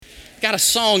got a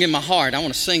song in my heart. I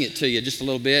want to sing it to you just a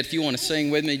little bit. If you want to sing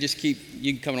with me,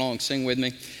 you can come along and sing with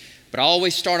me. But I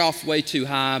always start off way too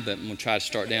high, but I'm going to try to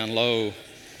start down low.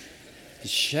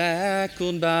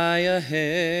 Shackled by a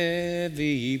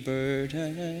heavy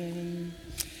burden,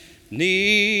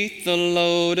 'neath the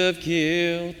load of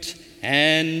guilt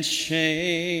and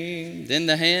shame. Then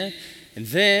the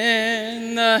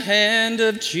hand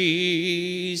of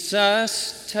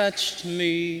Jesus touched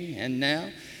me, and now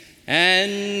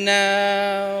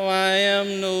I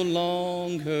am no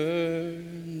longer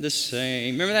the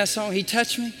same. Remember that song? He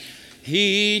touched me.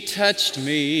 He touched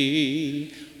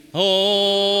me.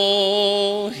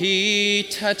 Oh, he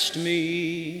touched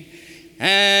me.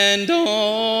 And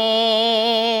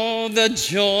oh, the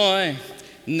joy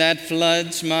that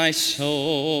floods my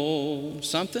soul.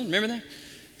 Something, remember that?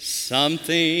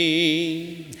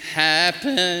 Something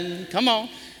happened. Come on.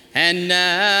 And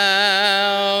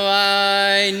now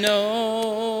I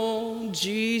know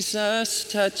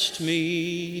Jesus touched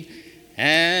me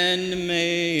and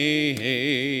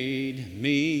made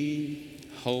me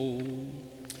whole.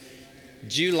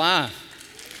 July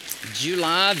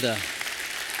the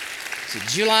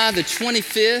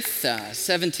 25th,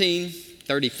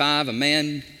 1735, a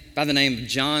man by the name of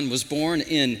John was born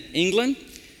in England.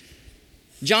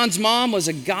 John's mom was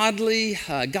a godly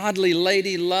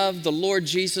lady, loved the Lord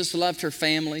Jesus, loved her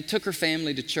family, took her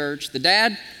family to church. The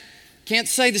dad, can't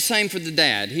say the same for the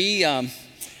dad. He, kind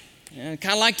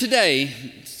of like today,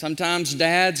 sometimes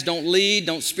dads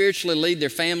don't spiritually lead their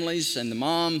families, and the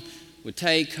mom would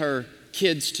take her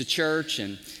kids to church.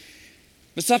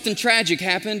 But something tragic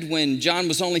happened when John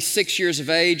was only 6 years of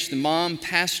age. The mom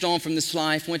passed on from this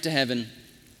life, went to heaven.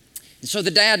 And so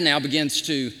the dad now begins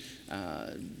to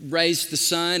raise the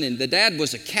son, and the dad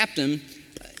was a captain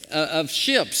of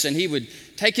ships, and he would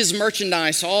take his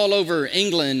merchandise all over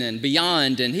England and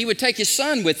beyond, and he would take his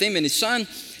son with him, and his son,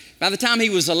 by the time he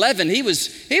was 11, he was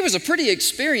a pretty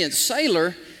experienced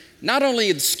sailor, not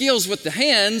only the skills with the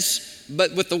hands,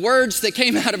 but with the words that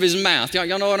came out of his mouth. Y'all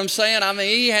know what I'm saying? I mean,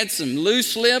 he had some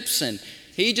loose lips, and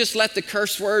he just let the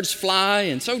curse words fly.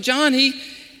 And so John,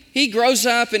 he grows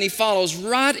up and he follows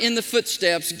right in the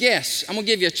footsteps. Guess, I'm going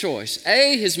to give you a choice.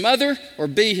 A, his mother, or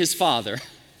B, his father?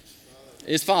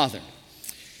 His father.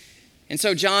 And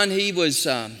so John, he was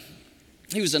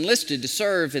enlisted to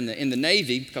serve in the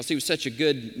Navy because he was such a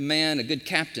good man, a good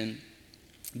captain,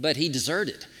 but he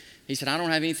deserted. He said, I don't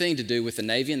have anything to do with the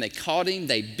Navy. And they caught him,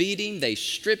 they beat him, they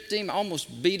stripped him,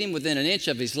 almost beat him within an inch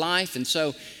of his life. And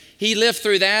so he lived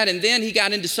through that, and then he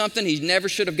got into something he never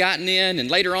should have gotten in,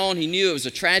 and later on he knew it was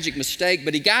a tragic mistake,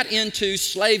 but he got into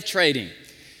slave trading.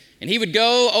 And he would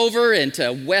go over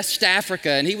into West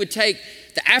Africa, and he would take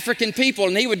the African people,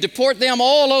 and he would deport them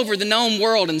all over the known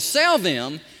world and sell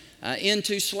them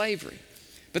into slavery.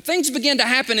 But things began to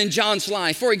happen in John's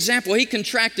life. For example, he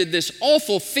contracted this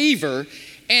awful fever,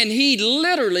 and he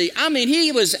literally,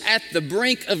 he was at the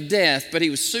brink of death, but he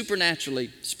was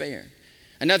supernaturally spared.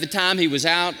 Another time he was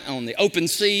out on the open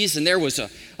seas, and there was a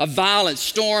violent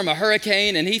storm, a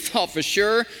hurricane, and he thought for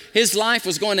sure his life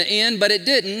was going to end, but it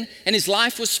didn't, and his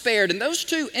life was spared. And those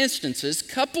two instances,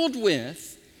 coupled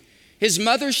with his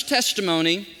mother's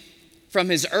testimony from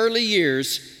his early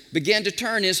years, began to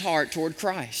turn his heart toward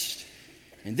Christ.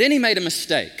 And then he made a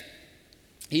mistake.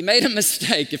 He made a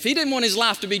mistake. If he didn't want his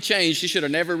life to be changed, he should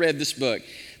have never read this book.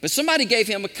 But somebody gave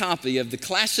him a copy of the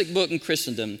classic book in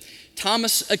Christendom,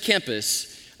 Thomas à Kempis,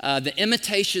 The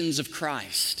Imitations of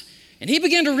Christ. And he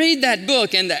began to read that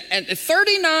book, and at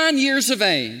 39 years of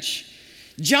age,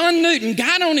 John Newton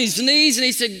got on his knees and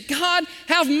he said, God,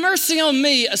 have mercy on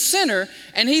me, a sinner.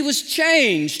 And he was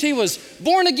changed. He was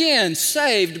born again,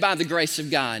 saved by the grace of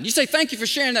God. You say, thank you for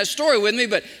sharing that story with me,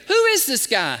 but who is this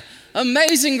guy?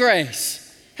 Amazing grace.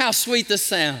 How sweet the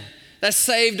sound that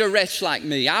saved a wretch like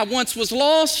me. I once was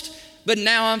lost, but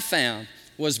now I'm found.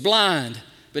 Was blind,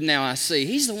 but now I see.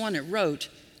 He's the one that wrote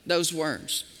those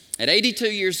words. At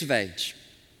 82 years of age,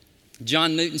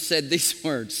 John Newton said these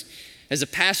words as a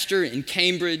pastor in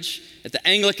Cambridge at the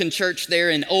Anglican church there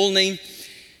in Olney.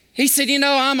 He said,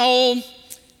 I'm old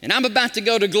and I'm about to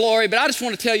go to glory, but I just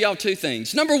want to tell y'all two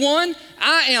things. Number one,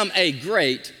 I am a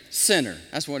great sinner.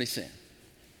 That's what he said.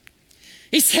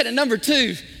 He said, and number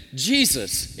two,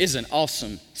 Jesus is an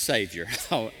awesome Savior.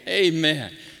 Oh,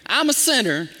 amen. I'm a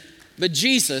sinner, but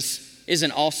Jesus is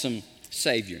an awesome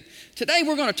Savior. Today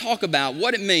we're going to talk about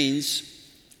what it means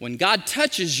when God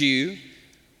touches you,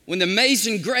 when the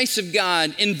amazing grace of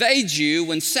God invades you,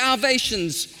 when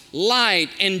salvation's light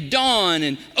and dawn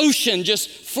and ocean just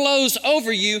flows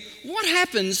over you, what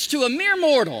happens to a mere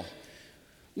mortal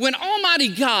when Almighty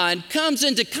God comes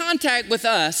into contact with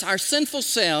us, our sinful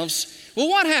selves, Well,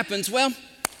 what happens? Well,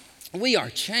 we are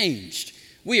changed.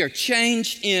 We are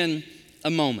changed in a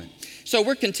moment. So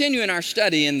we're continuing our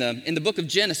study in the book of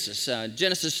Genesis,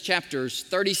 Genesis chapters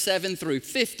 37 through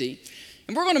 50.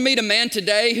 And we're going to meet a man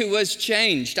today who was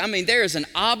changed. I mean, there is an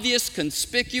obvious,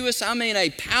 conspicuous, a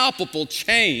palpable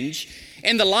change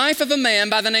in the life of a man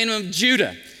by the name of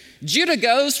Judah. Judah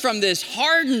goes from this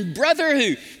hardened brother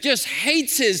who just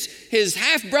hates his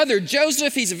half-brother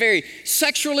Joseph. He's a very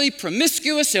sexually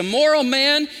promiscuous, immoral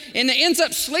man, and ends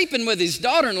up sleeping with his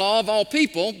daughter-in-law of all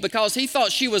people because he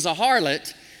thought she was a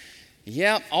harlot.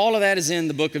 Yep, all of that is in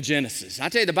the book of Genesis. I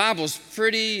tell you, the Bible's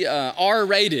pretty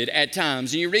R-rated at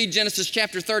times. And you read Genesis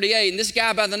chapter 38, and this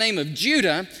guy by the name of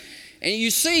Judah, and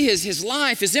you see his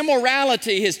life, his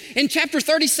immorality. In chapter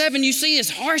 37, you see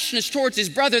his harshness towards his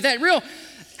brother, that real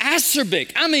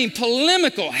acerbic,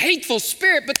 polemical, hateful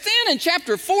spirit. But then in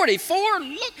chapter 44,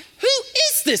 look, who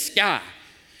is this guy?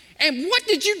 And what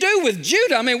did you do with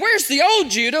Judah? Where's the old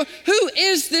Judah? Who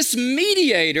is this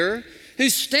mediator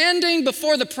who's standing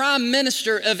before the prime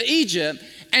minister of Egypt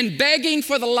and begging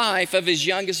for the life of his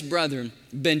youngest brother,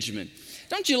 Benjamin?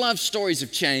 Don't you love stories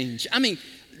of change?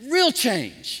 Real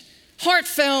change,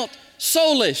 heartfelt,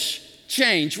 soulish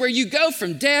change, where you go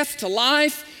from death to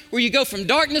life, where you go from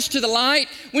darkness to the light,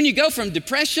 when you go from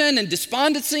depression and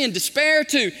despondency and despair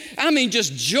to,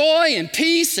 just joy and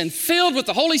peace and filled with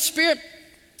the Holy Spirit.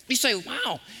 You say,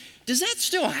 wow, does that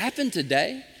still happen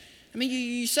today?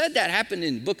 You said that happened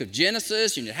in the book of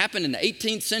Genesis, and it happened in the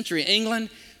 18th century England,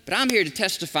 but I'm here to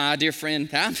testify, dear friend.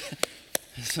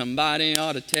 Somebody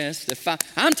ought to testify.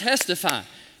 I'm testifying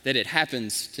that it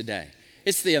happens today.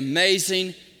 It's the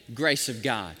amazing grace of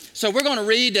God. So we're going to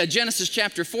read Genesis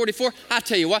chapter 44. I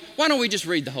tell you what, why don't we just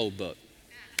read the whole book?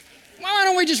 Why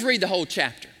don't we just read the whole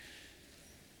chapter?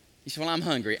 You say, well, I'm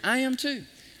hungry. I am too.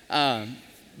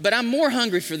 But I'm more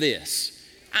hungry for this.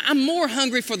 I'm more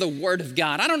hungry for the Word of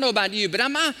God. I don't know about you, but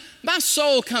my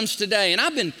soul comes today, and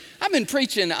I've been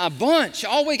preaching a bunch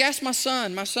all week. Ask my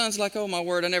son. My son's like, oh, my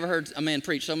word, I never heard a man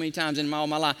preach so many times in all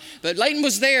my life. But Leighton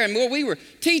was there, and we were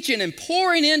teaching and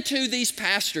pouring into these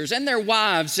pastors and their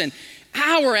wives, and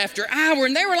hour after hour,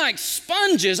 and they were like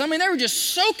sponges. They were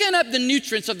just soaking up the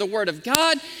nutrients of the Word of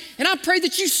God, and I pray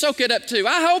that you soak it up too.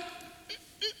 I hope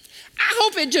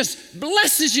it just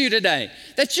blesses you today,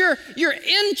 that you're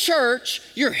in church,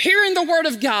 you're hearing the Word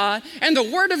of God, and the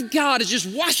Word of God is just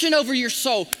washing over your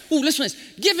soul. Ooh, listen to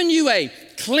this, giving you a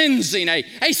cleansing,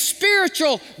 a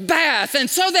spiritual bath, and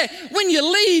so that when you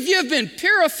leave, you've been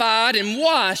purified and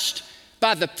washed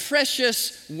by the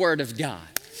precious Word of God.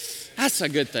 That's a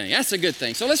good thing. That's a good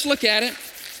thing. So let's look at it.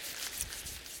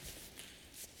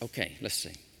 Okay, let's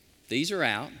see. These are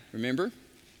out, remember?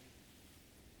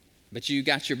 But you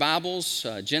got your Bibles,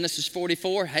 Genesis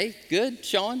 44. Hey, good,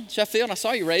 Sean Sheffield. I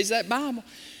saw you raise that Bible.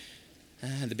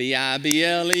 The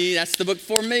Bible, that's the book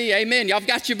for me. Amen. Y'all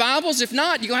got your Bibles? If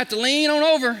not, you're going to have to lean on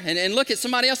over and look at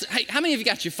somebody else. Hey, how many of you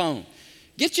got your phone?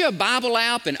 Get you a Bible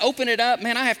app and open it up.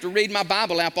 Man, I have to read my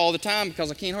Bible app all the time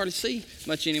because I can't hardly see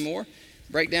much anymore.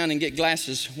 Break down and get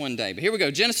glasses one day. But here we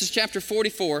go, Genesis chapter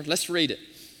 44. Let's read it.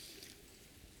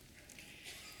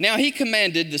 Now he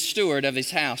commanded the steward of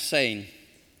his house, saying,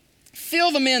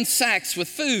 fill the men's sacks with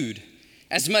food,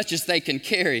 as much as they can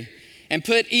carry, and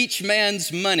put each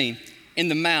man's money in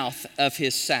the mouth of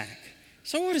his sack.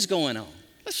 So what is going on?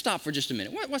 Let's stop for just a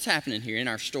minute. What's happening here in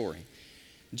our story?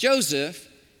 Joseph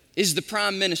is the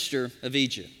prime minister of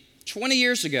Egypt. 20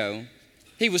 years ago,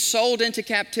 he was sold into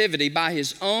captivity by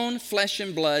his own flesh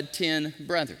and blood 10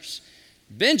 brothers.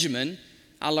 Benjamin,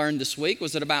 I learned this week,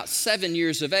 was at about 7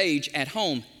 years of age at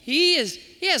home. He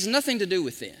has nothing to do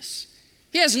with this.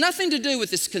 He has nothing to do with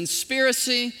this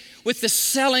conspiracy, with the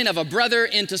selling of a brother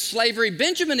into slavery.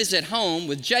 Benjamin is at home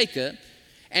with Jacob,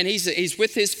 and he's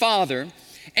with his father.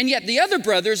 And yet the other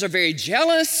brothers are very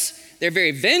jealous, they're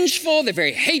very vengeful, they're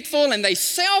very hateful, and they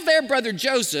sell their brother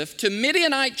Joseph to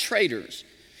Midianite traders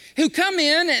who come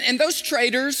in, and those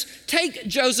traders take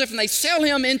Joseph and they sell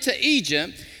him into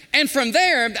Egypt. And from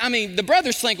there, the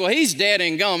brothers think, well, he's dead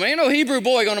and gone. Ain't no Hebrew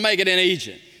boy going to make it in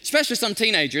Egypt. Especially some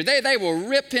teenager. They will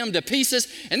rip him to pieces,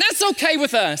 and that's okay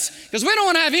with us because we don't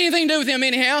want to have anything to do with him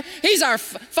anyhow. He's our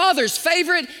father's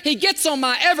favorite. He gets on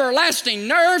my everlasting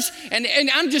nerves, and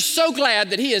I'm just so glad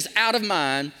that he is out of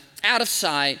mind, out of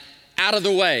sight, out of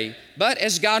the way. But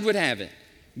as God would have it,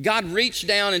 God reached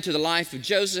down into the life of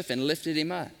Joseph and lifted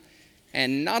him up.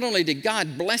 And not only did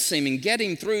God bless him and get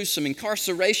him through some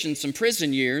incarceration, some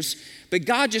prison years, but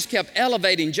God just kept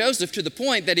elevating Joseph to the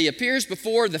point that he appears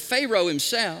before the Pharaoh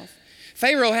himself.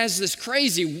 Pharaoh has this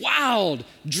crazy, wild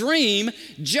dream.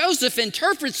 Joseph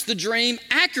interprets the dream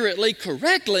accurately,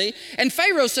 correctly, and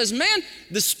Pharaoh says, man,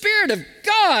 the Spirit of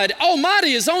God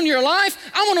Almighty is on your life.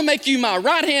 I want to make you my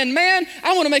right-hand man.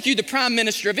 I want to make you the prime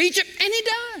minister of Egypt, and he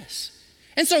does.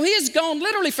 And so he has gone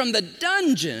literally from the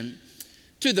dungeon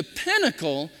to the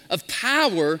pinnacle of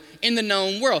power in the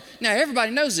known world. Now,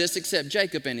 everybody knows this except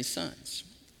Jacob and his sons.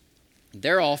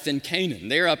 They're off in Canaan.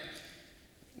 They're up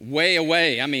way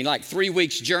away. I mean, like 3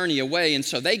 weeks' journey away. And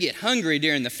so they get hungry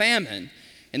during the famine.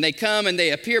 And they come and they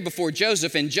appear before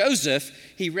Joseph. And Joseph,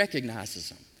 he recognizes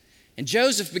them. And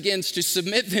Joseph begins to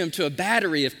submit them to a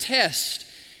battery of tests.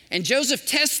 And Joseph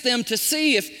tests them to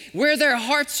see where their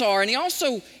hearts are. And he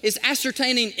also is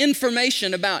ascertaining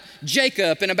information about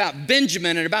Jacob and about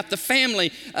Benjamin and about the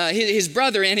family, his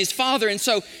brother and his father. And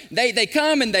so they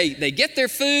come and they get their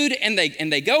food and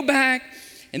they go back.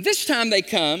 And this time they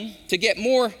come to get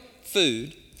more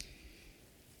food.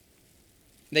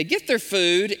 They get their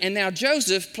food, and now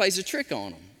Joseph plays a trick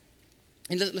on them.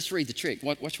 And let's read the trick.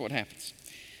 Watch what happens.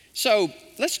 So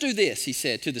let's do this, he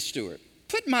said to the steward.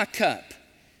 Put my cup,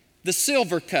 the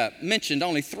silver cup, mentioned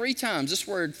only 3 times. This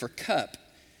word for cup,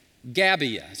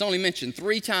 gabia, it's only mentioned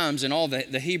 3 times in all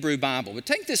the Hebrew Bible. But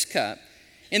take this cup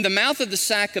in the mouth of the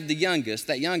sack of the youngest,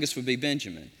 that youngest would be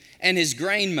Benjamin, and his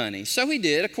grain money. So he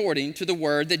did according to the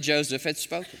word that Joseph had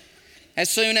spoken. As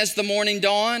soon as the morning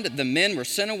dawned, the men were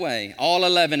sent away, all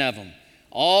 11 of them.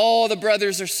 All the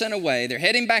brothers are sent away. They're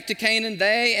heading back to Canaan,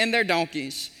 they and their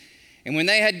donkeys. And when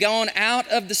they had gone out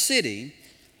of the city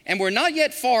and were not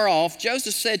yet far off,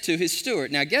 Joseph said to his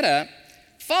steward, now get up,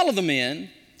 follow the men,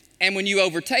 and when you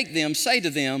overtake them, say to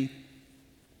them,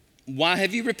 why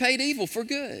have you repaid evil for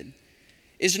good?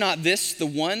 Is not this the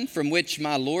one from which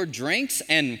my Lord drinks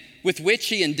and with which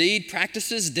he indeed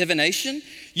practices divination?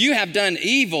 You have done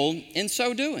evil in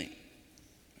so doing.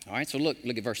 All right, so look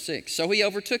at verse 6. So he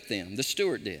overtook them, the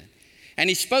steward did, and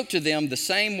he spoke to them the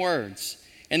same words.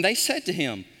 And they said to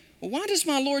him, well, why does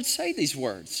my Lord say these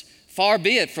words? Far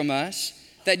be it from us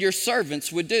that your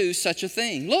servants would do such a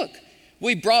thing. Look,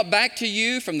 we brought back to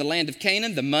you from the land of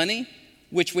Canaan the money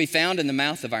which we found in the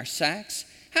mouth of our sacks.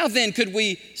 How then could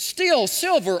we steal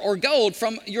silver or gold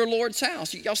from your Lord's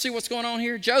house? Y'all see what's going on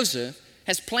here? Joseph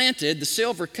has planted the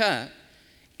silver cup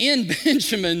in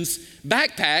Benjamin's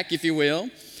backpack, if you will.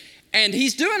 And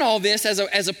he's doing all this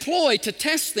as a ploy to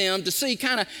test them to see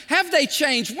kind of, have they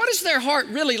changed? What is their heart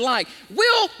really like?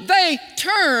 Will they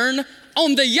turn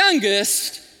on the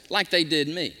youngest like they did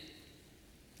me?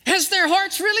 Has their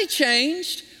hearts really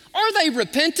changed? Are they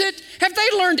repentant? Have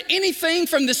they learned anything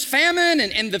from this famine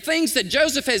and the things that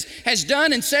Joseph has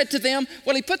done and said to them?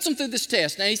 Well, he puts them through this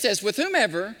test. Now he says, with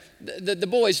whomever, the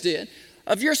boys did,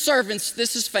 of your servants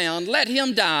this is found, let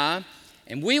him die,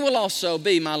 and we will also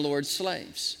be my Lord's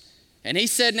slaves. And he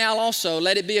said, now also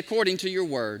let it be according to your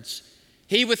words.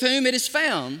 He with whom it is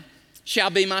found shall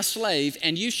be my slave,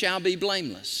 and you shall be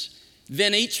blameless.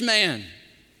 Then each man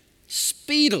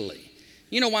speedily.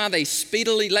 You know why they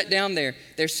speedily let down their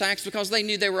sacks? Because they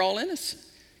knew they were all innocent.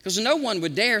 Because no one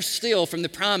would dare steal from the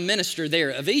prime minister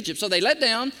there of Egypt. So they let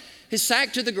down his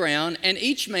sack to the ground, and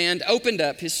each man opened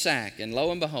up his sack. And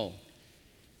lo and behold,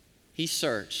 he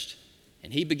searched.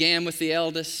 And he began with the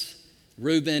eldest,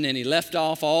 Reuben, and he left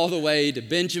off all the way to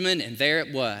Benjamin, and there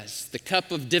it was. The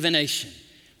cup of divination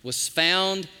was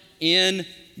found in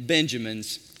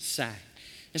Benjamin's sack.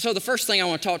 And so the first thing I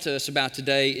want to talk to us about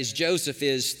today is Joseph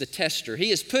is the tester.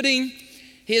 He is putting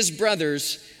his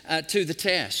brothers to the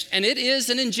test. And it is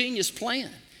an ingenious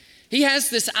plan. He has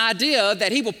this idea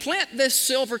that he will plant this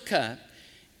silver cup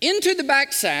into the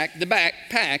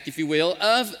backpack, if you will,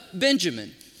 of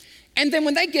Benjamin. And then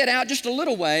when they get out just a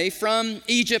little way from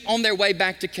Egypt on their way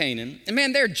back to Canaan, and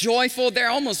man, they're joyful, they're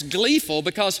almost gleeful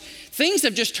because things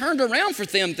have just turned around for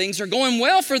them. Things are going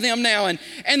well for them now.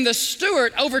 And the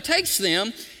steward overtakes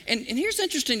them. And here's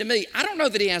interesting to me. I don't know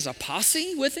that he has a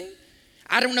posse with him.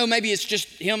 I don't know, maybe it's just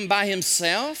him by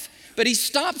himself. But he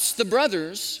stops the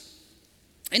brothers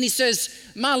and he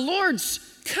says, my Lord's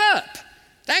cup,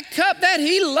 that cup that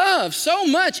he loves so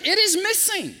much, it is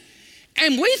missing.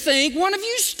 And we think one of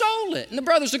you stole it. And the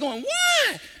brothers are going,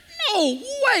 what? No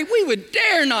way, we would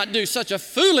dare not do such a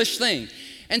foolish thing.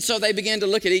 And so they began to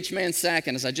look at each man's sack,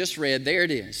 and as I just read, there it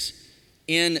is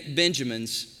in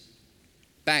Benjamin's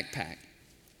backpack.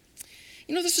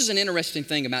 You know, this is an interesting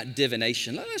thing about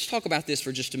divination. Let's talk about this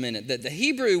for just a minute. The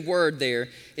Hebrew word there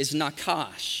is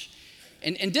nakash.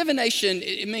 And divination,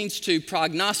 it means to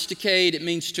prognosticate, it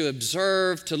means to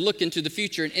observe, to look into the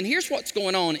future. And here's what's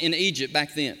going on in Egypt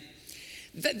back then.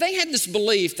 They had this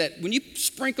belief that when you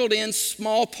sprinkled in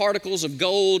small particles of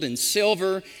gold and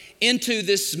silver into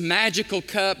this magical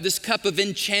cup, this cup of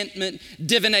enchantment,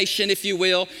 divination, if you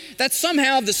will, that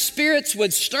somehow the spirits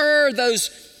would stir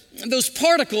those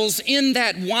particles in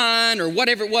that wine or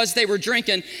whatever it was they were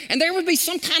drinking, and there would be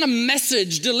some kind of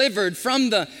message delivered from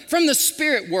the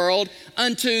spirit world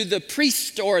unto the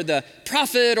priest or the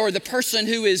prophet or the person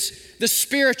who is the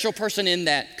spiritual person in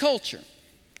that culture.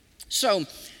 So,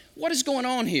 what is going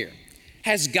on here?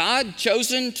 Has God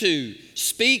chosen to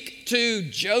speak to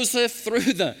Joseph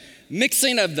through the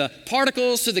mixing of the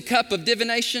particles to the cup of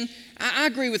divination? I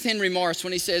agree with Henry Morris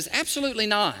when he says, absolutely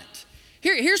not.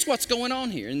 Here's what's going on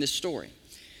here in this story.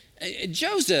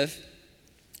 Joseph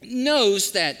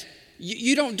knows that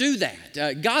you don't do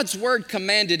that. God's word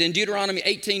commanded in Deuteronomy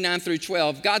 18, 9 through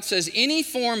 12, God says any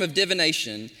form of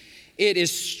divination, it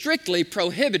is strictly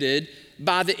prohibited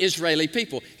by the Israeli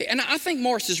people. And I think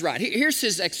Morris is right. Here's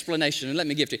his explanation, and let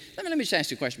me give it to you. Let me just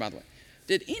ask you a question, by the way.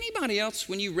 Did anybody else,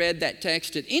 when you read that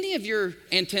text, did any of your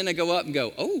antenna go up and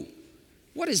go, oh,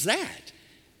 what is that?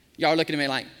 Y'all are looking at me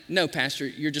like, no, Pastor,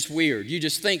 you're just weird. You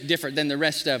just think different than the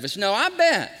rest of us. No, I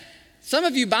bet some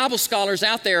of you Bible scholars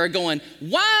out there are going,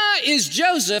 why is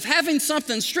Joseph having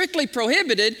something strictly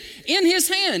prohibited in his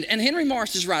hand? And Henry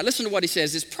Morris is right. Listen to what he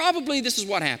says. It's probably this is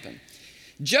what happened.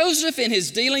 Joseph, in his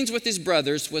dealings with his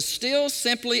brothers, was still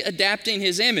simply adapting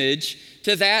his image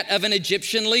to that of an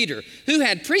Egyptian leader who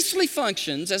had priestly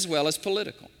functions as well as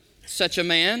political. Such a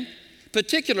man,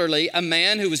 particularly a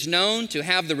man who was known to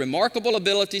have the remarkable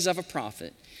abilities of a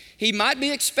prophet, he might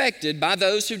be expected by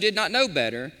those who did not know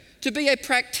better to be a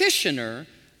practitioner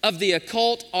of the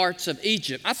occult arts of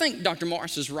Egypt. I think Dr.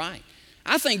 Morris is right.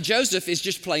 I think Joseph is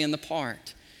just playing the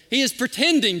part. He is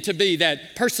pretending to be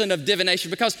that person of divination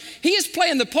because he is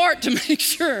playing the part to make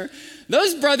sure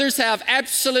those brothers have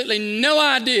absolutely no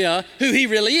idea who he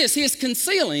really is. He is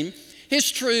concealing his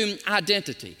true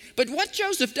identity. But what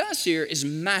Joseph does here is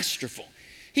masterful.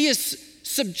 He is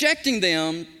subjecting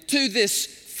them to this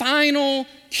final,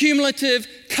 cumulative,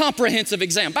 comprehensive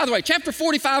exam. By the way, chapter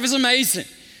 45 is amazing.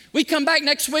 We come back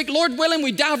next week, Lord willing,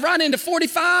 we dive right into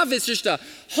 45. It's just a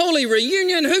holy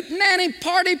reunion, hoot-nanny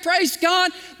party, praise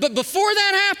God. But before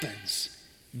that happens,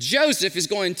 Joseph is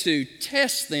going to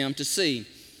test them to see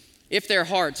if their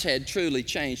hearts had truly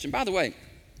changed. And by the way,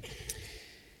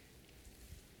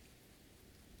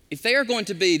 if they are going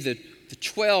to be the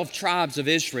 12 tribes of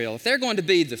Israel, if they're going to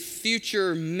be the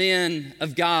future men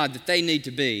of God that they need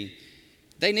to be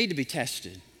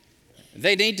tested.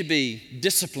 They need to be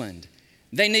disciplined.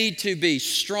 They need to be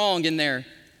strong in their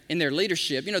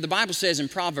leadership. You know, the Bible says in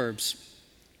Proverbs,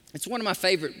 it's one of my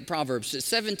favorite Proverbs. It's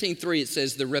 17:3, it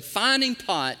says, the refining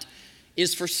pot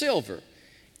is for silver,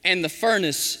 and the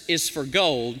furnace is for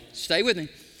gold. Stay with me.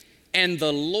 And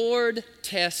the Lord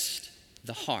tests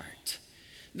the heart.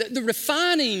 The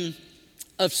refining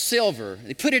of silver,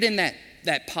 they put it in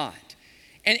that pot.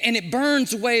 And it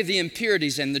burns away the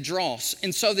impurities and the dross,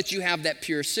 and so that you have that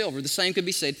pure silver. The same could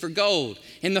be said for gold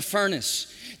in the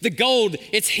furnace. The gold,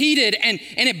 it's heated and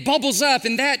it bubbles up,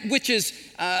 and that which is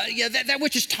that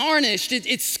which is tarnished,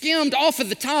 it's skimmed off of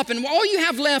the top, and all you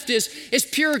have left is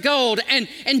pure gold. And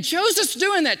Joseph's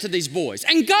doing that to these boys,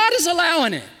 and God is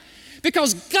allowing it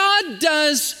because God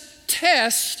does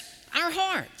test our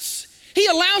hearts. He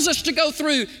allows us to go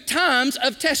through times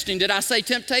of testing. Did I say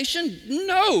temptation?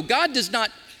 No, God does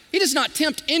not. He does not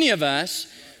tempt any of us,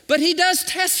 but He does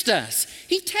test us.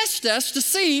 He tests us to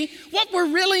see what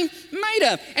we're really made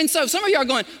of. And so some of you are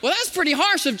going, well, that's pretty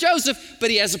harsh of Joseph, but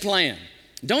he has a plan.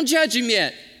 Don't judge him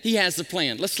yet. He has a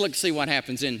plan. Let's look see what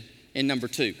happens in number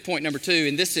 2. Point number 2,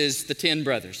 and this is the 10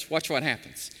 brothers. Watch what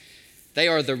happens. They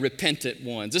are the repentant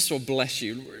ones. This will bless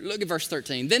you. Look at verse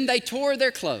 13. Then they tore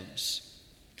their clothes.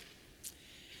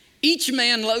 Each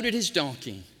man loaded his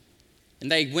donkey,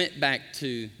 and they went back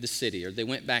to the city, or they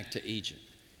went back to Egypt.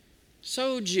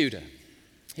 So Judah,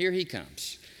 here he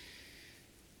comes.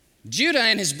 Judah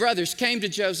and his brothers came to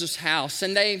Joseph's house,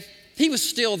 and he was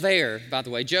still there, by the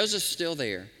way. Joseph's still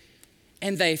there.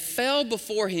 And they fell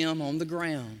before him on the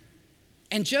ground.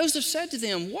 And Joseph said to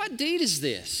them, what deed is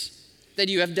this that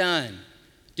you have done?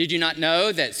 Did you not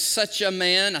know that such a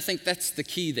man, I think that's the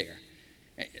key there.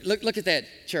 Look at that,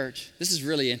 church. This is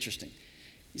really interesting.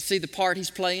 You see the part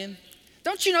he's playing?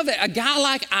 Don't you know that a guy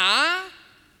like I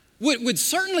would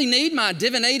certainly need my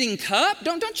divinating cup?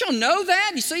 Don't y'all know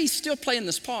that? You see, he's still playing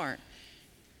this part.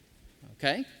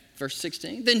 Okay, verse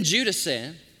 16. Then Judah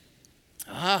said,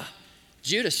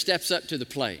 Judah steps up to the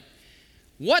plate.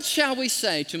 What shall we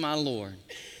say to my Lord?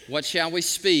 What shall we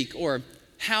speak, or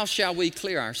how shall we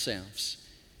clear ourselves?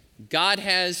 God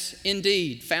has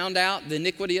indeed found out the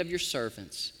iniquity of your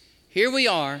servants. Here we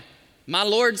are, my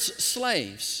Lord's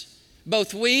slaves,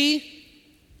 both we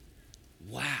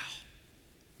Wow.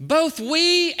 Both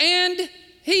we and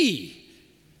he.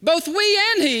 Both we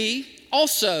and he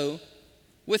also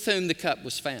with whom the cup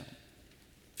was found.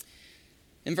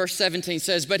 In verse 17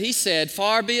 says, but he said,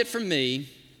 far be it from me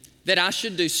that I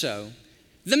should do so.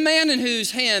 The man in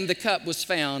whose hand the cup was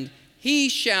found, he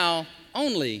shall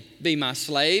only be my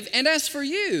slave. And as for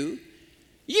you,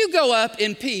 you go up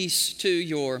in peace to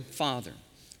your father.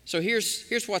 So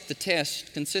here's what the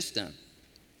test consists of.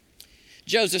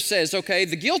 Joseph says, okay,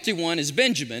 the guilty one is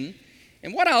Benjamin.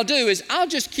 And what I'll do is I'll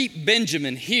just keep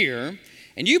Benjamin here.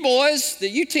 And you boys,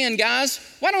 you 10 guys,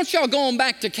 why don't y'all go on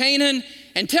back to Canaan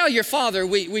and tell your father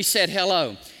we said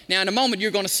hello. Now, in a moment,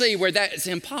 you're going to see where that is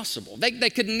impossible. They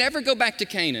could never go back to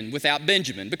Canaan without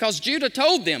Benjamin because Judah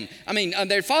told them,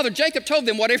 their father Jacob told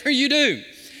them, whatever you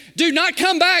do not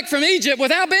come back from Egypt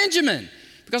without Benjamin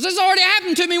because this already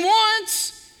happened to me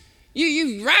once.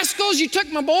 You rascals, you took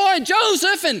my boy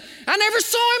Joseph and I never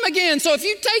saw him again. So if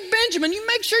you take Benjamin, you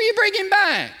make sure you bring him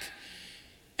back.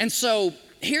 And so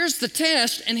here's the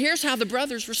test, and here's how the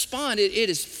brothers responded. It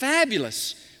is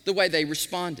fabulous the way they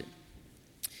responded.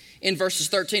 In verses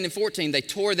 13 and 14, they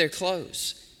tore their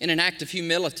clothes in an act of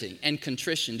humility and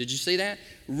contrition. Did you see that?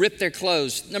 Ripped their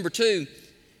clothes. Number 2,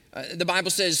 the Bible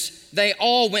says they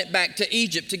all went back to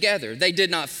Egypt together. They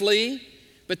did not flee,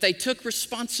 but they took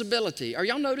responsibility. Are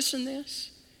y'all noticing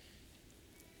this?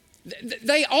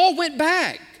 They all went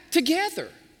back together.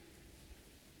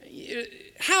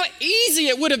 How easy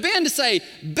it would have been to say,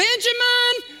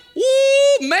 Benjamin,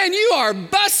 woo, man, you are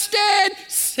busted.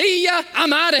 See ya,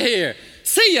 I'm out of here.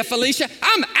 See ya, Felicia,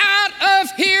 I'm out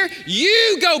of here.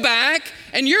 You go back,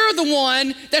 and you're the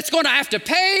one that's going to have to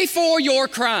pay for your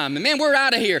crime. And man, we're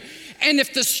out of here. And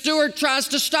if the steward tries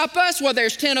to stop us, well,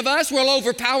 there's 10 of us, we'll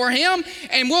overpower him,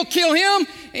 and we'll kill him.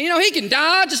 And, he can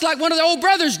die just like one of the old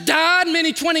brothers died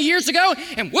many 20 years ago,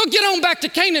 and we'll get on back to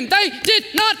Canaan. They did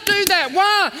not do that.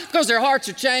 Why? Because their hearts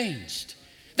are changed.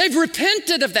 They've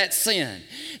repented of that sin.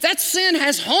 That sin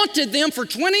has haunted them for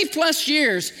 20 plus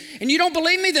years. And you don't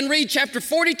believe me? Then read chapter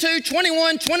 42,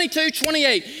 21, 22,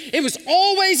 28. It was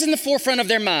always in the forefront of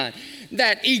their mind,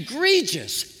 that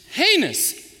egregious,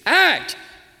 heinous act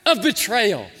of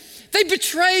betrayal. They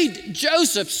betrayed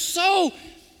Joseph so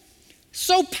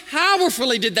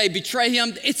powerfully did they betray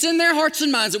him. It's in their hearts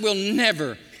and minds that we'll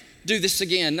never do this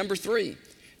again. Number 3,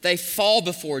 they fall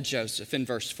before Joseph in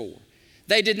verse 4.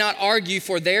 They did not argue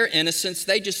for their innocence.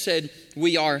 They just said,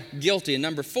 we are guilty. And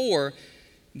number 4,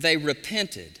 they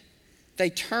repented. They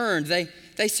turned.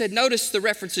 They said, notice the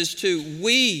references to,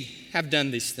 we have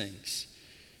done these things.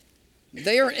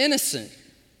 They are innocent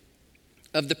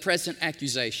of the present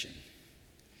accusation,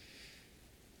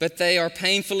 but they are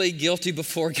painfully guilty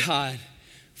before God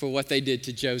for what they did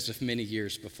to Joseph many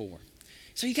years before.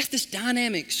 So you got this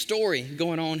dynamic story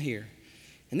going on here.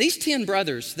 And these 10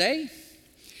 brothers, they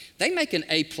make an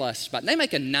A+, but they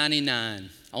make a 99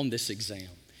 on this exam.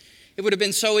 It would have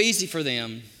been so easy for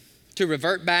them to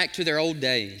revert back to their old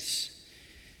days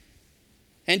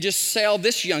and just sell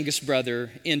this youngest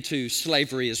brother into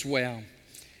slavery as well.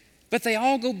 But they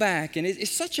all go back, and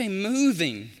it's such a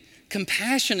moving,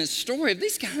 compassionate story of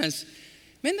these guys.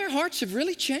 Man, their hearts have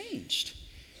really changed.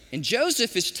 And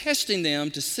Joseph is testing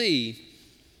them to see,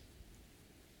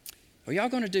 are y'all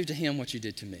going to do to him what you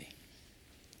did to me?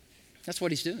 That's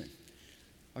what he's doing.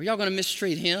 Are y'all going to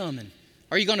mistreat him? And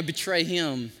are you going to betray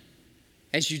him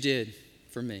as you did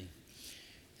for me?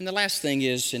 And the last thing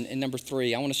is, in number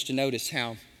 3, I want us to notice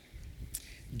how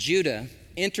Judah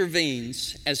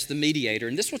intervenes as the mediator.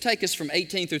 And this will take us from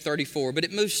 18 through 34, but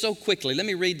it moves so quickly. Let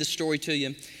me read the story to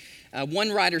you.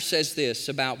 One writer says this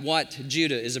about what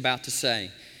Judah is about to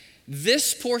say.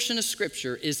 This portion of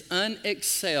Scripture is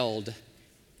unexcelled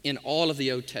in all of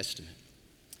the Old Testament.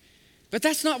 But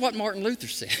that's not what Martin Luther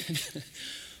said.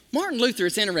 Martin Luther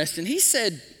is interesting. He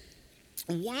said,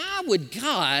 why would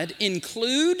God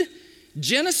include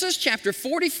Genesis chapter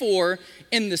 44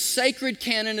 in the sacred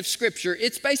canon of Scripture?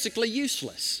 It's basically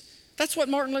useless. That's what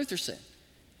Martin Luther said.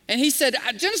 And he said,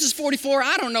 Genesis 44,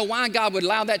 I don't know why God would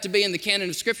allow that to be in the canon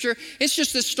of Scripture. It's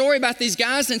just this story about these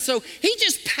guys. And so he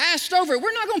just passed over it.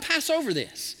 We're not going to pass over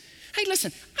this. Hey,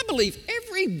 listen, I believe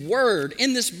every word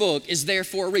in this book is there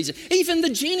for a reason. Even the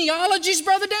genealogies,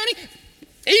 Brother Danny,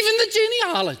 even the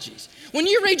genealogies. When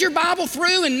you read your Bible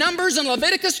through in Numbers and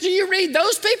Leviticus, do you read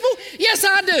those people? Yes,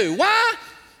 I do. Why?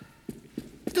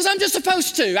 Because I'm just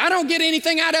supposed to. I don't get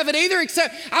anything out of it either,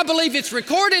 except I believe it's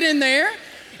recorded in there,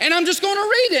 and I'm just going to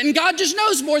read it. And God just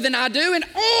knows more than I do, and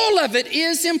all of it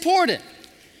is important.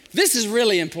 This is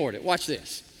really important. Watch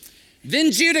this.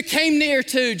 Then Judah came near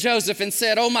to Joseph and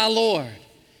said, "Oh, my Lord,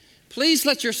 please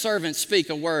let your servant speak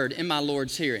a word in my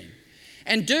Lord's hearing.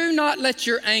 And do not let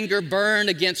your anger burn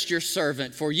against your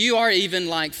servant, for you are even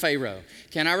like Pharaoh.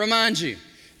 Can I remind you,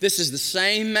 this is the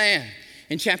same man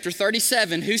in chapter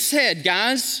 37 who said,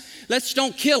 guys, let's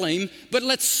don't kill him, but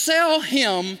let's sell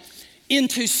him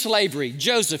into slavery.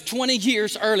 Joseph, 20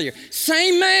 years earlier.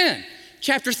 Same man,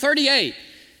 chapter 38,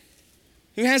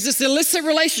 who has this illicit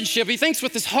relationship. He thinks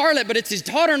with this harlot, but it's his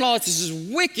daughter-in-law. It's this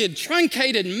wicked,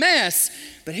 truncated mess.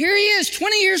 But here he is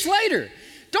 20 years later.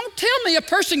 Don't tell me a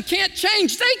person can't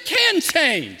change. They can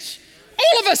change.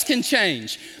 All of us can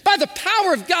change. By the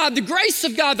power of God, the grace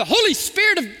of God, the Holy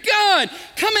Spirit of God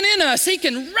coming in us, He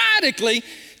can radically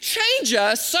change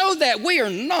us so that we are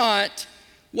not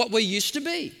what we used to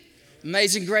be.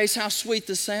 Amazing grace, how sweet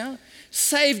the sound.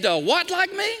 Saved a what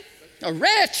like me? A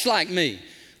wretch like me.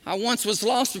 I once was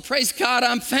lost, but praise God,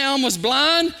 I'm found, was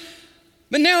blind,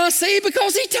 but now I see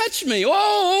because He touched me.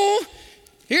 Oh,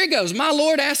 here it goes. My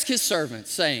Lord asked His servant,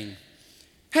 saying,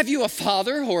 have you a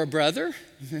father or a brother?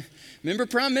 Remember,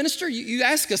 Prime Minister, you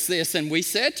asked us this, and we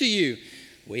said to you,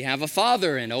 we have a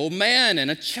father, an old man, and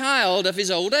a child of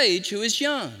his old age who is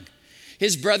young.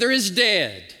 His brother is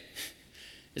dead.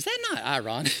 Is that not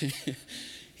ironic?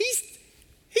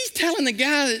 He's telling the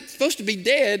guy that's supposed to be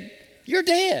dead, you're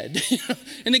dead.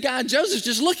 And the guy, Joseph's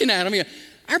just looking at him.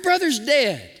 Our brother's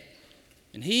dead.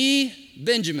 And he,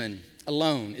 Benjamin,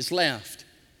 alone is left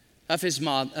of his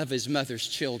mother's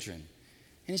children.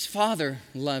 And his father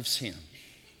loves him.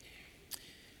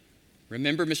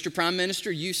 Remember, Mr. Prime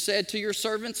Minister, you said to your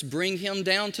servants, bring him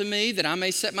down to me that I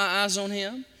may set my eyes on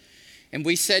him. And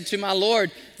we said to my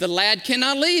Lord, the lad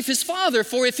cannot leave his father,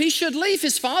 for if he should leave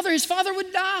his father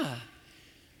would die.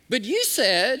 But you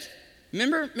said,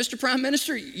 remember, Mr. Prime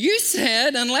Minister, you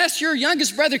said, unless your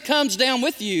youngest brother comes down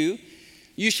with you,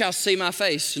 you shall see my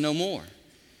face no more.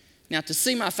 Now, to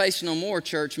see my face no more,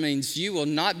 church, means you will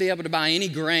not be able to buy any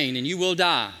grain and you will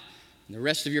die. And the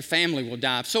rest of your family will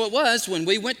die. So it was when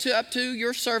we went up to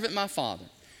your servant, my father.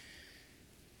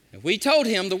 And we told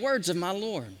him the words of my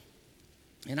Lord.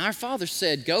 And our father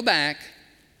said, go back,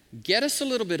 get us a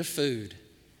little bit of food.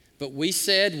 But we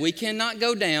said, we cannot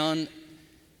go down.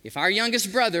 If our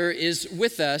youngest brother is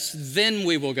with us, then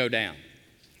we will go down.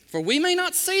 For we may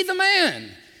not see the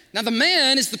man. Now the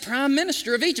man is the prime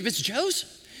minister of Egypt. It's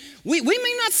Joseph. We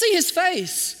may not see his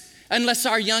face unless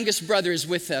our youngest brother is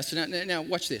with us. Now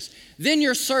watch this. Then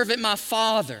your servant, my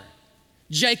father,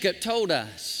 Jacob, told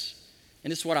us,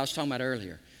 and this is what I was talking about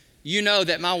earlier. You know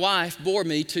that my wife bore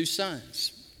me 2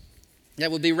 sons.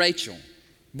 That would be Rachel.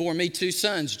 Bore me 2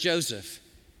 sons, Joseph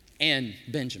and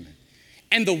Benjamin.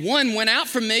 And the one went out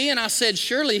from me, and I said,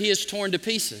 surely he is torn to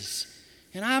pieces.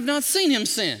 And I have not seen him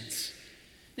since.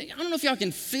 I don't know if y'all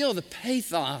can feel the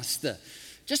pathos,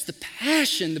 just the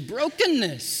passion, the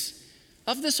brokenness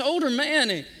of this older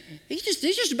man. He's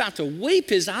just about to weep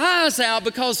his eyes out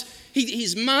because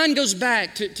his mind goes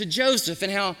back to Joseph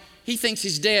and how he thinks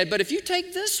he's dead. But if you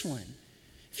take this one,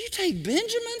 if you take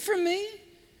Benjamin from me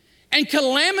and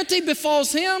calamity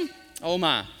befalls him, oh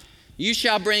my, you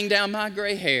shall bring down my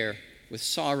gray hair with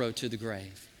sorrow to the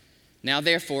grave. Now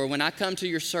therefore, when I come to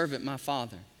your servant, my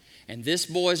father, and this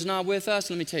boy is not with us,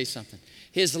 let me tell you something.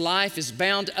 His life is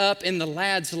bound up in the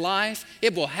lad's life.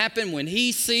 It will happen when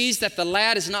he sees that the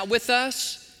lad is not with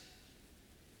us,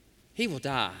 he will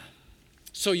die.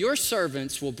 So your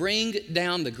servants will bring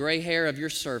down the gray hair of your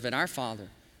servant, our father,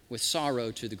 with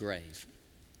sorrow to the grave.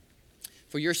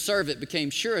 For your servant became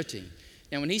surety.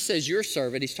 Now when he says your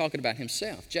servant, he's talking about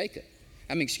himself, Judah.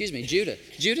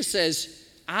 Judah says,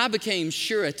 I became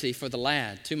surety for the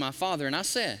lad to my father, and I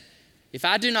said, if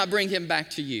I do not bring him back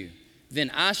to you, then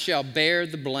I shall bear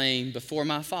the blame before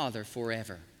my father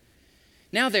forever.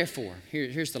 Now therefore,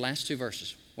 here's the last 2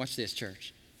 verses. Watch this,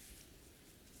 church.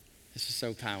 This is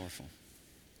so powerful.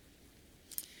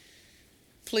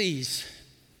 Please,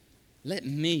 let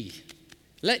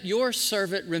your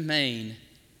servant remain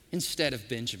instead of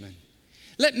Benjamin.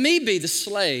 Let me be the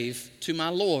slave to my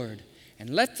Lord, and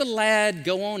let the lad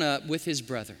go on up with his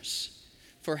brothers.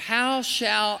 For how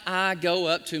shall I go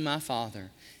up to my father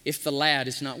if the lad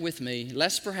is not with me,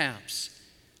 lest perhaps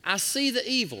I see the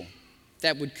evil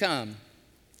that would come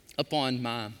upon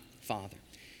my father?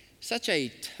 Such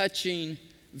a touching,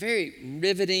 very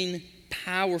riveting,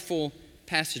 powerful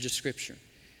passage of Scripture.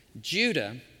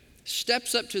 Judah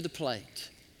steps up to the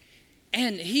plate,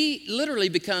 and he literally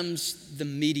becomes the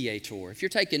mediator. If you're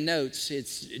taking notes,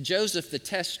 it's Joseph the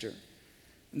tester.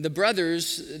 The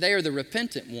brothers, they are the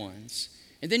repentant ones.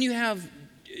 And then you have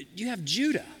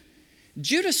Judah.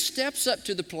 Judah steps up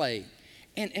to the plate.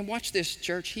 And watch this,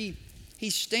 church. He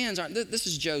stands on, this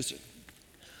is Joseph,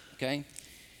 okay?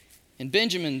 And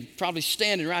Benjamin probably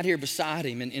standing right here beside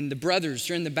him, and the brothers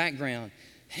are in the background.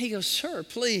 He goes, sir,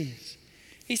 please.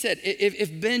 He said,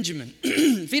 if Benjamin,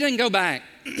 if he doesn't go back,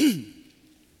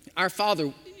 our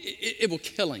father, it will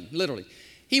kill him, literally.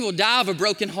 He will die of a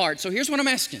broken heart. So here's what I'm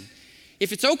asking.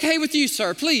 If it's okay with you,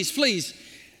 sir, please,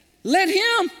 let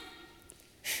him.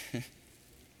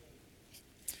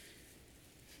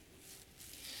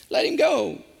 Let him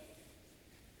go.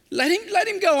 Let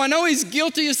him go. I know he's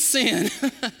guilty of sin.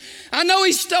 I know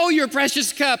he stole your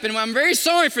precious cup, and I'm very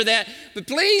sorry for that, but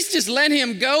please just let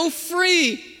him go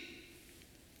free.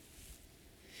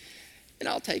 And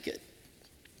I'll take it.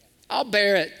 I'll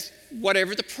bear it,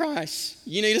 whatever the price.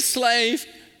 You need a slave,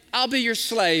 I'll be your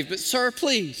slave. But sir,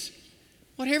 please,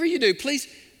 whatever you do, please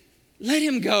let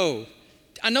him go.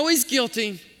 I know he's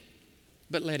guilty,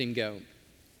 but let him go.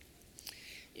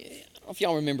 I don't know if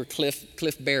y'all remember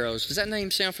Cliff Barrows. Does that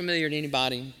name sound familiar to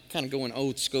anybody? Kind of going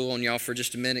old school on y'all for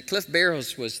just a minute. Cliff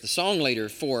Barrows was the song leader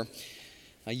for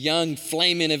a young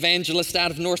flaming evangelist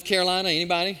out of North Carolina.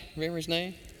 Anybody remember his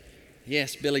name?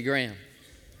 Yes, Billy Graham.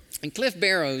 And Cliff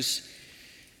Barrows,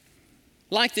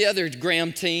 like the other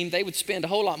Graham team, they would spend a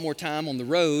whole lot more time on the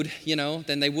road,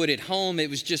 than they would at home. It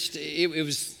was just, it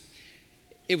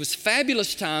was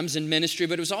fabulous times in ministry,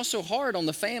 but it was also hard on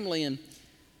the family. And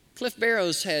Cliff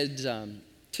Barrows had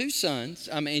he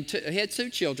had two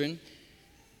children.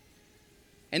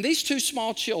 And these two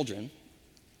small children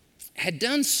had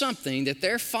done something that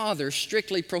their father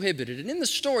strictly prohibited. And in the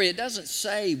story, it doesn't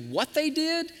say what they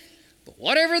did, but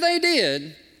whatever they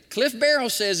did, Cliff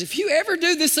Barrows says, if you ever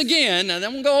do this again, and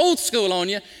I'm going to go old school on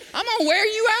you, I'm going to wear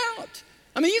you out.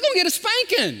 You're going to get a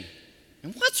spanking.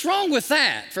 And what's wrong with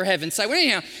that, for heaven's sake? Well,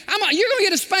 anyhow, you're going to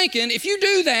get a spanking if you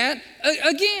do that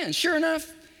again. Sure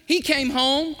enough, he came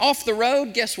home off the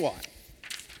road. Guess what?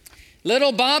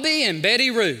 Little Bobby and Betty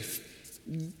Ruth,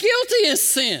 guilty as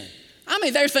sin.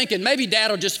 They're thinking maybe Dad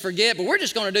will just forget, but we're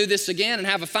just going to do this again and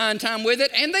have a fine time with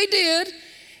it. And they did.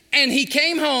 And he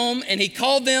came home and he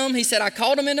called them. He said, I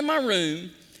called them into my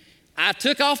room. I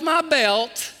took off my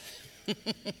belt.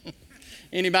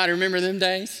 Anybody remember them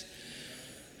days?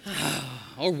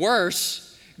 Or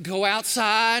worse, go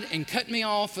outside and cut me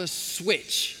off a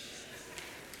switch.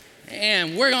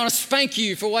 And we're going to spank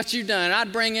you for what you've done.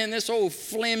 I'd bring in this old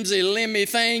flimsy, limby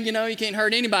thing, you can't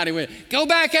hurt anybody with it. Go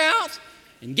back out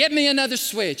and get me another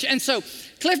switch. And so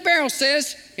Cliff Barrows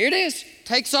says, here it is,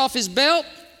 takes off his belt,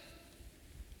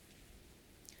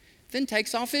 then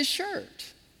takes off his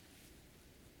shirt.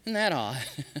 Isn't that odd?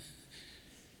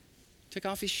 Took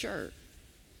off his shirt,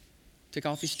 took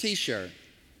off his t-shirt,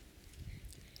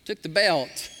 took the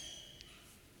belt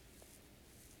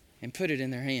and put it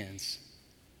in their hands.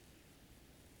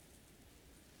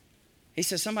 He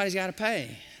says, somebody's got to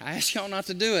pay. I ask y'all not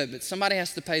to do it, but somebody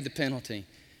has to pay the penalty.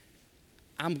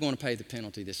 I'm going to pay the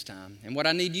penalty this time. And what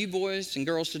I need you boys and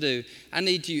girls to do, I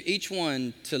need you, each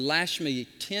one, to lash me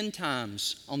 10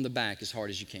 times on the back as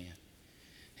hard as you can.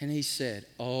 And he said,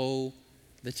 oh,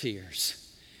 the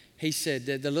tears. He said,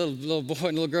 the little boy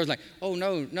and little girl's like, oh,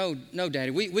 no,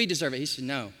 Daddy, we deserve it. He said,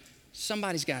 no,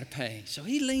 somebody's got to pay. So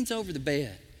he leans over the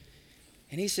bed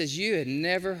and he says, you had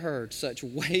never heard such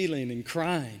wailing and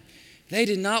crying. They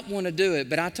did not want to do it,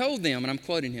 but I told them, and I'm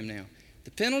quoting him now,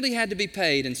 the penalty had to be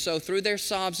paid, and so through their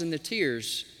sobs and their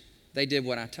tears, they did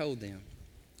what I told them.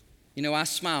 I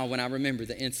smile when I remember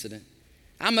the incident.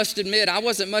 I must admit, I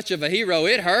wasn't much of a hero.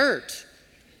 It hurt.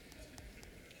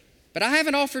 But I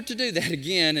haven't offered to do that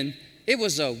again, and it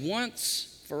was a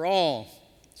once-for-all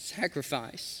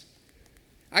sacrifice.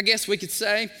 I guess we could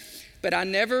say, but I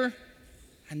never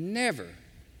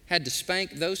had to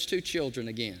spank those two children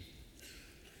again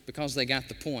because they got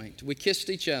the point. We kissed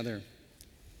each other.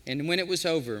 And when it was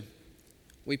over,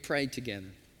 we prayed together.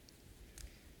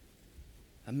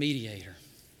 A mediator,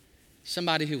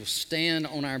 somebody who will stand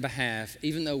on our behalf,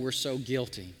 even though we're so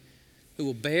guilty, who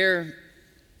will bear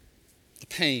the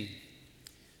pain.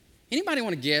 Anybody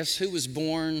want to guess who was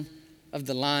born of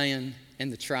the Lion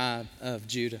and the tribe of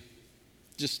Judah?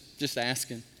 Just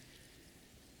asking.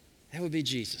 That would be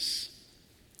Jesus.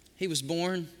 He was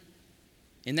born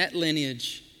in that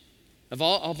lineage of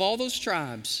all those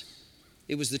tribes.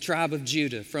 It was the tribe of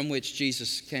Judah from which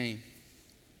Jesus came.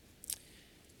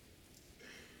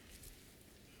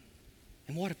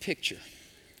 And what a picture.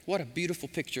 What a beautiful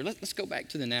picture. Let's go back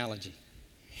to the analogy.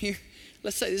 Here,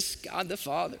 let's say this is God the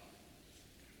Father.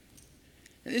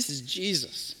 And this is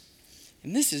Jesus.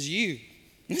 And this is you.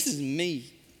 And this is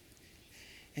me.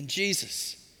 And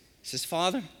Jesus says,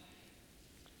 Father,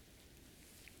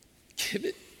 give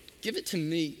it to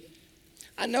me.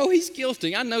 I know he's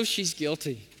guilty. I know she's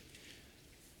guilty.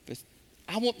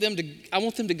 I want them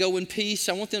to go in peace.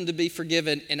 I want them to be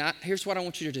forgiven. And here's what I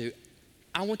want you to do.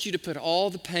 I want you to put all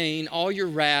the pain, all your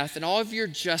wrath, and all of your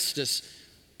justice,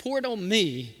 pour it on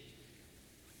me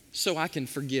so I can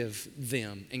forgive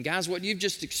them. And guys, what you've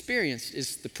just experienced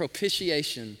is the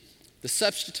propitiation, the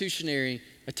substitutionary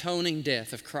atoning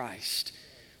death of Christ.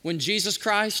 When Jesus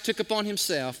Christ took upon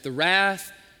himself the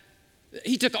wrath,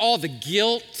 he took all the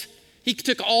guilt, he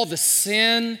took all the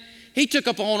sin, he took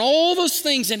upon all those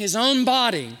things in his own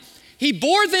body. He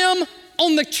bore them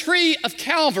on the tree of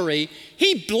Calvary.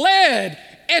 He bled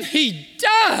and he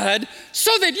died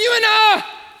so that you and I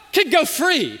could go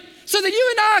free, so that you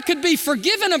and I could be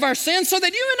forgiven of our sins, so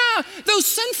that you and I, though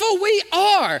sinful we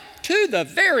are, to the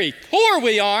very core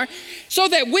we are, so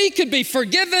that we could be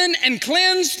forgiven and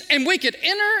cleansed and we could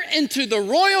enter into the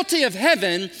royalty of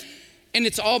heaven. And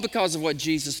it's all because of what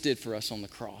Jesus did for us on the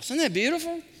cross. Isn't that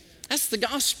beautiful? That's the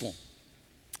gospel.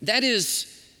 That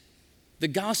is the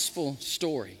gospel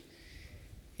story.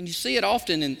 And you see it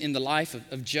often in the life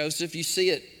of Joseph. You see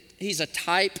it, he's a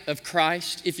type of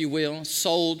Christ, if you will,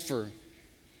 sold for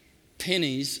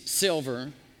pennies,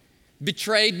 silver,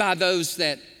 betrayed by those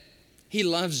that he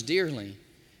loves dearly.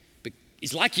 But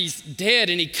it's like he's dead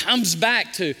and he comes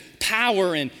back to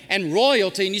power and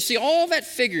royalty. And you see all that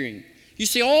figuring. You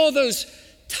see all those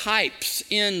types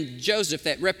in Joseph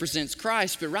that represents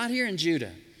Christ. But right here in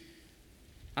Judah,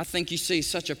 I think you see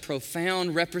such a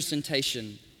profound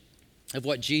representation of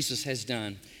what Jesus has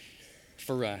done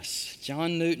for us.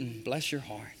 John Newton, bless your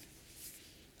heart.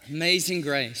 Amazing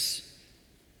grace.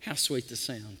 How sweet the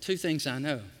sound. Two things I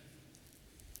know.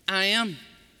 I am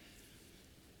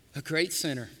a great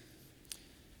sinner,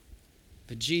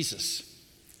 but Jesus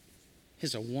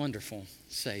is a wonderful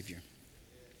Savior.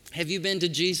 Have you been to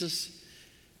Jesus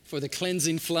for the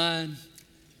cleansing flood?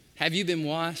 Have you been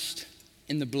washed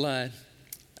in the blood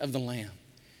of the Lamb?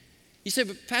 You say,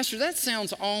 but Pastor, that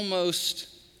sounds almost,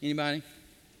 anybody,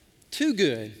 too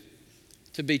good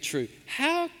to be true.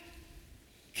 How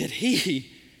could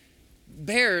he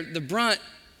bear the brunt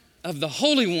of the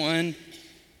Holy One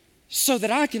so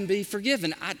that I can be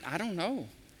forgiven? I don't know.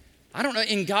 I don't know.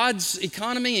 In God's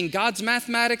economy, in God's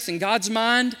mathematics, in God's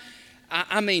mind,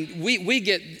 I mean, we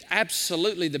get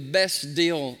absolutely the best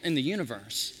deal in the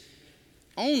universe.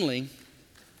 Only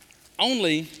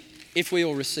if we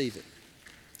will receive it.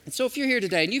 And so if you're here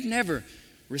today and you've never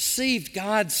received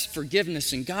God's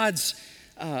forgiveness and God's,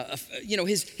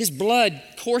 His blood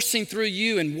coursing through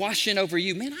you and washing over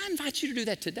you, man, I invite you to do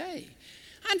that today.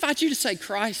 I invite you to say,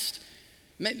 Christ,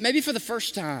 maybe for the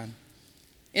first time,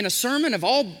 in a sermon of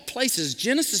all places,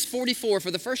 Genesis 44,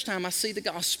 for the first time I see the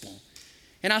gospel.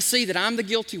 And I see that I'm the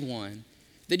guilty one,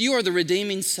 that you are the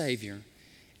redeeming Savior.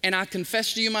 And I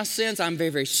confess to you my sins. I'm very,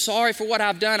 very sorry for what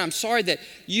I've done. I'm sorry that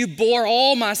you bore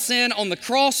all my sin on the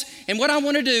cross. And what I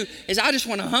want to do is I just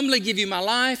want to humbly give you my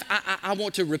life. I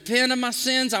want to repent of my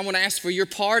sins. I want to ask for your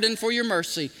pardon, for your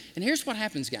mercy. And here's what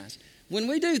happens, guys. When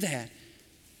we do that,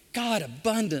 God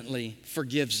abundantly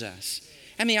forgives us.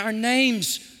 I mean, our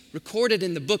names recorded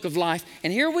in the book of life.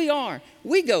 And here we are.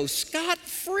 We go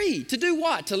scot-free to do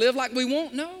what? To live like we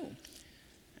won't? No.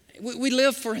 We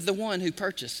live for the one who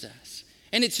purchased us.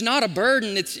 And it's not a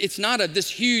burden. It's not this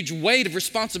huge weight of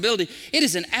responsibility. It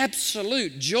is an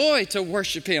absolute joy to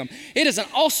worship Him. It is an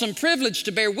awesome privilege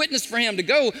to bear witness for Him, to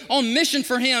go on mission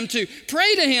for Him, to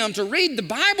pray to Him, to read the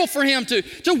Bible for Him, to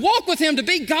walk with Him, to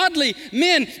be godly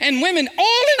men and women,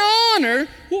 all in honor,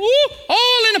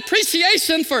 all in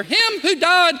appreciation for Him who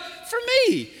died for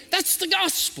me. That's the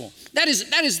gospel. That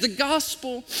is the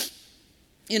gospel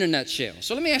in a nutshell.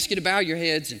 So let me ask you to bow your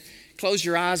heads and close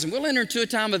your eyes, and we'll enter into a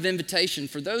time of invitation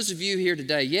for those of you here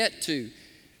today yet to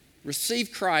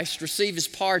receive Christ, receive His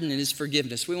pardon and His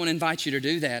forgiveness. We want to invite you to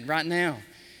do that right now.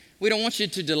 We don't want you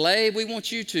to delay. We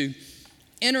want you to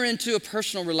enter into a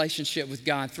personal relationship with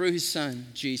God through His Son,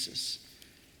 Jesus.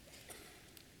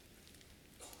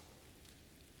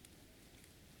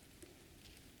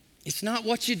 It's not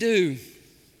what you do,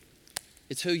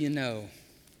 it's who you know.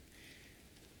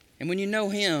 And when you know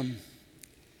Him,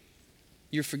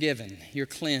 you're forgiven, you're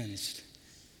cleansed.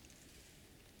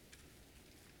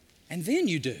 And then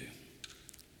you do.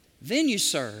 Then you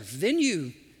serve. Then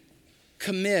you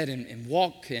commit and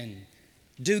walk and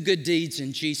do good deeds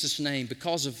in Jesus' name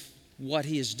because of what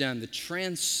He has done, the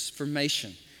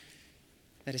transformation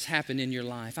that has happened in your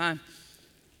life. I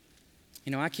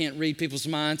can't read people's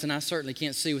minds, and I certainly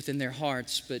can't see within their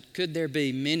hearts, but could there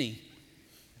be many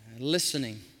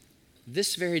listening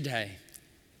this very day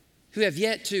who have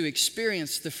yet to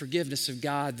experience the forgiveness of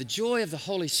God, the joy of the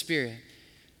Holy Spirit,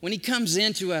 when He comes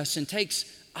into us and takes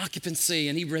occupancy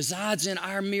and He resides in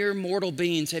our mere mortal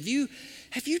beings? Have you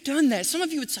Have you done that? Some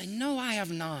of you would say, no, I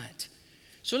have not.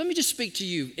 So let me just speak to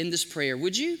you in this prayer.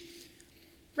 Would you,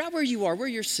 right where you are, where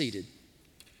you're seated,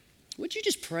 would you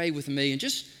just pray with me and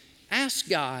just ask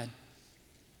God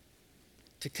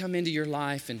to come into your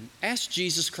life and ask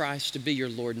Jesus Christ to be your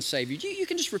Lord and Savior? You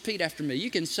can just repeat after me. You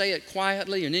can say it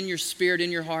quietly and in your spirit,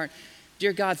 in your heart.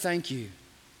 Dear God, thank you.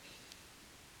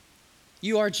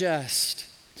 You are just.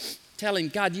 Tell him,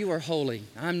 God, you are holy.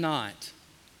 I'm not.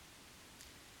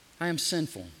 I am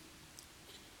sinful.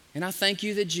 And I thank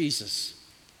you that Jesus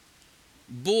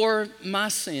bore my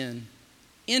sin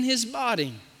in his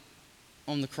body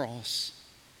on the cross.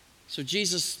 So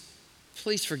Jesus,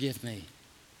 please forgive me.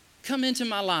 Come into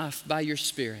my life by your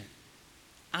Spirit.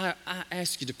 I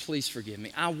ask you to please forgive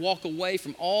me. I walk away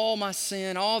from all my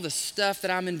sin, all the stuff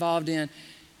that I'm involved in.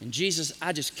 And Jesus,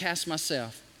 I just cast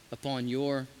myself upon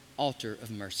your altar of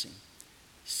mercy.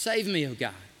 Save me, oh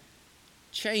God.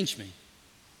 Change me.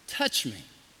 Touch me.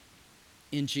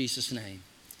 In Jesus' name.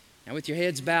 Now with your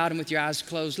heads bowed and with your eyes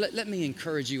closed, let me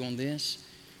encourage you on this.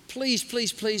 Please,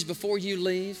 please, please, before you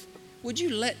leave, would you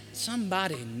let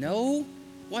somebody know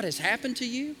what has happened to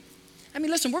you? I mean,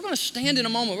 listen, we're going to stand in a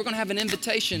moment. We're going to have an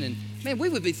invitation. And man, we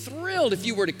would be thrilled if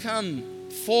you were to come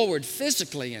forward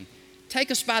physically and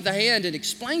take us by the hand and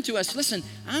explain to us, listen,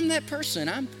 I'm that person.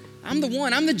 I'm the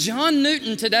one. I'm the John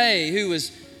Newton today who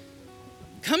was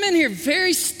come in here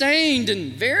very stained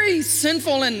and very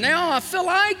sinful. And now I feel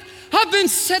like I've been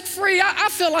set free. I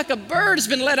feel like a bird has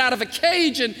been let out of a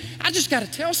cage. And I just got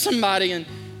to tell somebody. And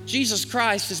Jesus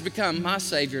Christ has become my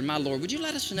Savior and my Lord. Would you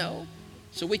let us know?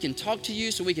 So we can talk to you,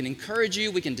 so we can encourage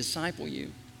you, we can disciple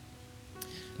you.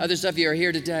 Others of you are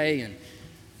here today, and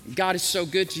God is so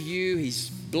good to you. He's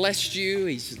blessed you.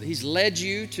 He's led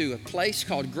you to a place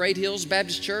called Great Hills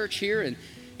Baptist Church here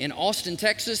in Austin,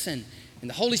 Texas. And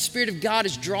the Holy Spirit of God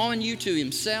is drawing you to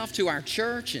himself, to our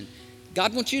church. And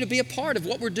God wants you to be a part of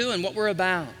what we're doing, what we're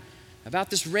about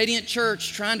this radiant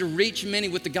church trying to reach many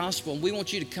with the gospel. And we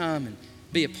want you to come and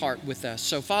be a part with us.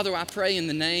 So, Father, I pray in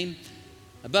the name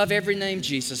above every name,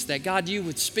 Jesus, that God, you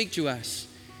would speak to us.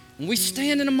 When we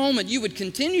stand in a moment, you would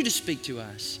continue to speak to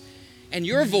us. And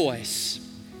your voice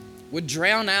would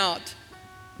drown out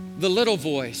the little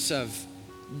voice of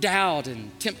doubt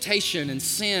and temptation and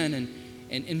sin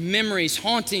and memories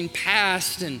haunting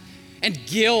past and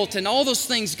guilt and all those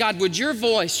things. God, would your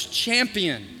voice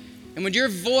champion? And would your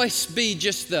voice be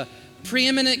just the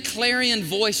preeminent clarion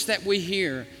voice that we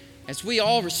hear as we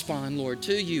all respond, Lord,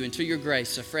 to you and to your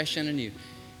grace afresh and anew.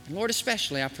 And Lord,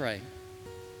 especially I pray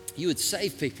you would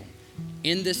save people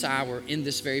in this hour, in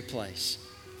this very place.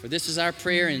 For this is our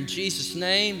prayer in Jesus'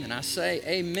 name. And I say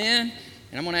amen.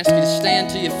 And I'm going to ask you to stand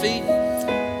to your feet.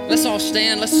 Let's all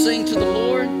stand. Let's sing to the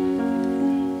Lord.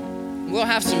 We'll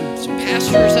have some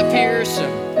pastors up here,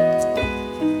 some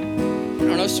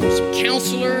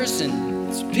counselors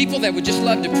and some people that would just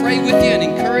love to pray with you and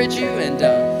encourage you. And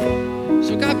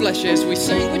so God bless you as we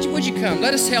sing. Would you come?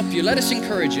 Let us help you. Let us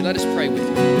encourage you. Let us pray with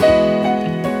you.